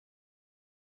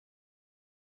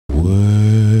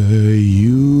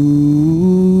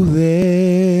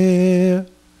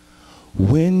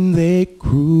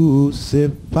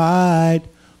crucified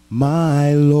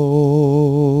my Lord.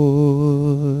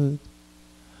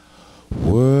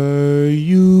 Were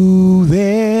you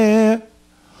there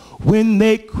when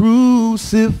they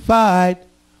crucified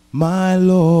my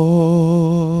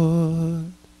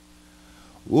Lord?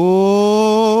 Oh,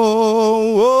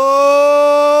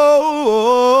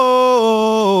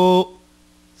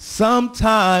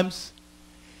 sometimes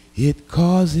it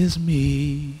causes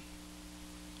me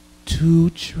to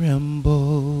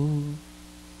tremble,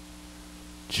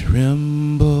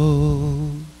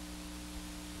 tremble,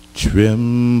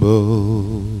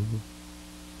 tremble.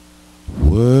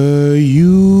 Were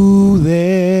you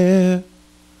there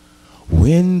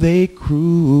when they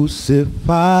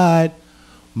crucified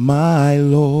my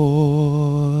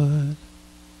Lord?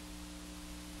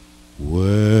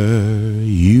 Were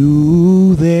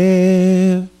you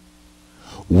there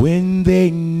when they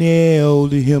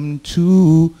nailed him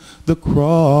to the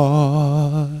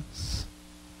cross?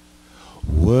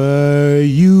 Were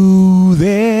you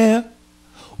there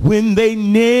when they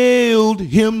nailed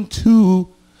him to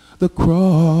the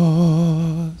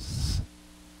cross?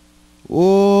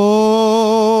 Oh,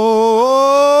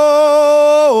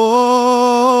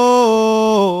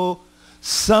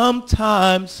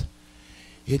 sometimes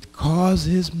it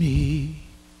causes me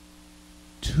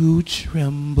to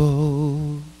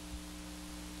tremble,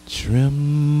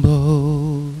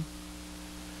 tremble,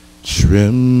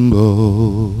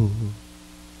 tremble.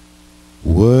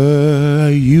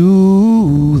 Were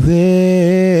you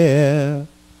there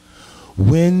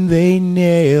when they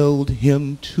nailed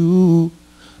him to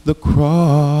the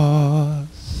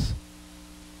cross?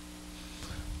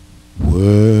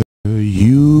 Were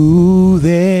you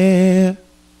there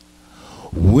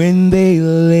when they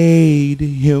laid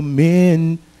him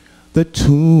in the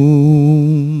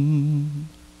tomb?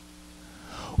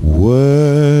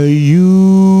 Were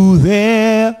you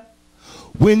there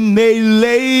when they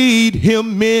laid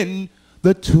him in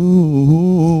the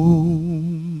tomb?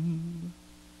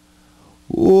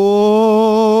 Oh,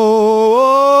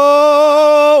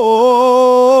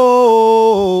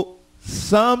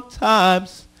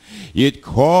 sometimes it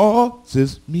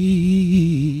causes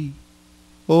me,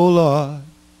 oh Lord,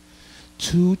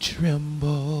 to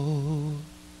tremble,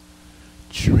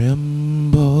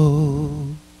 tremble,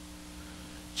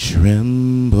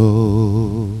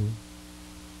 tremble.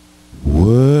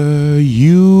 Were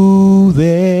you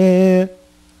there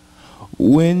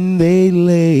when they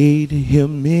laid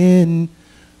him in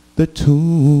the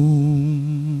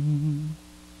tomb?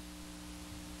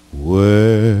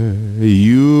 Were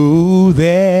you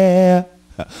there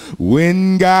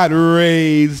when God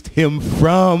raised him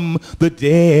from the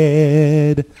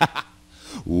dead?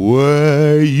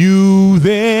 Were you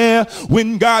there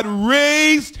when God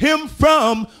raised him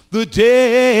from the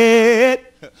dead?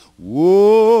 Whoa,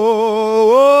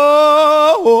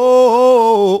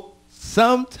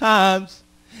 sometimes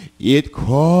it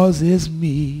causes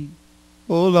me,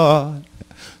 oh Lord,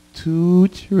 to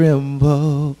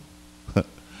tremble,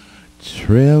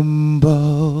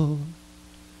 tremble,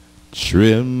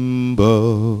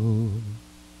 tremble.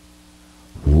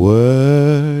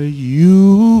 Were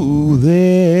you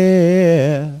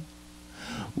there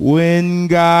when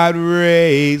God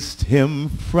raised him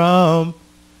from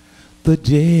the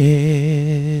dead?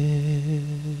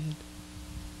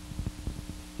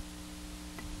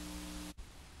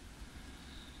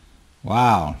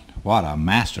 Wow, what a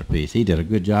masterpiece. He did a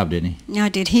good job, didn't he? Now,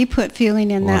 did he put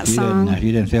feeling in that song? If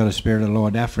you didn't feel the Spirit of the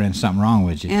Lord, that friend's something wrong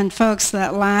with you. And folks,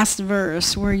 that last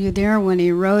verse, were you there when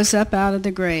he rose up out of the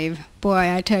grave?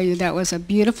 Boy, I tell you, that was a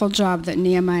beautiful job that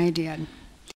Nehemiah did.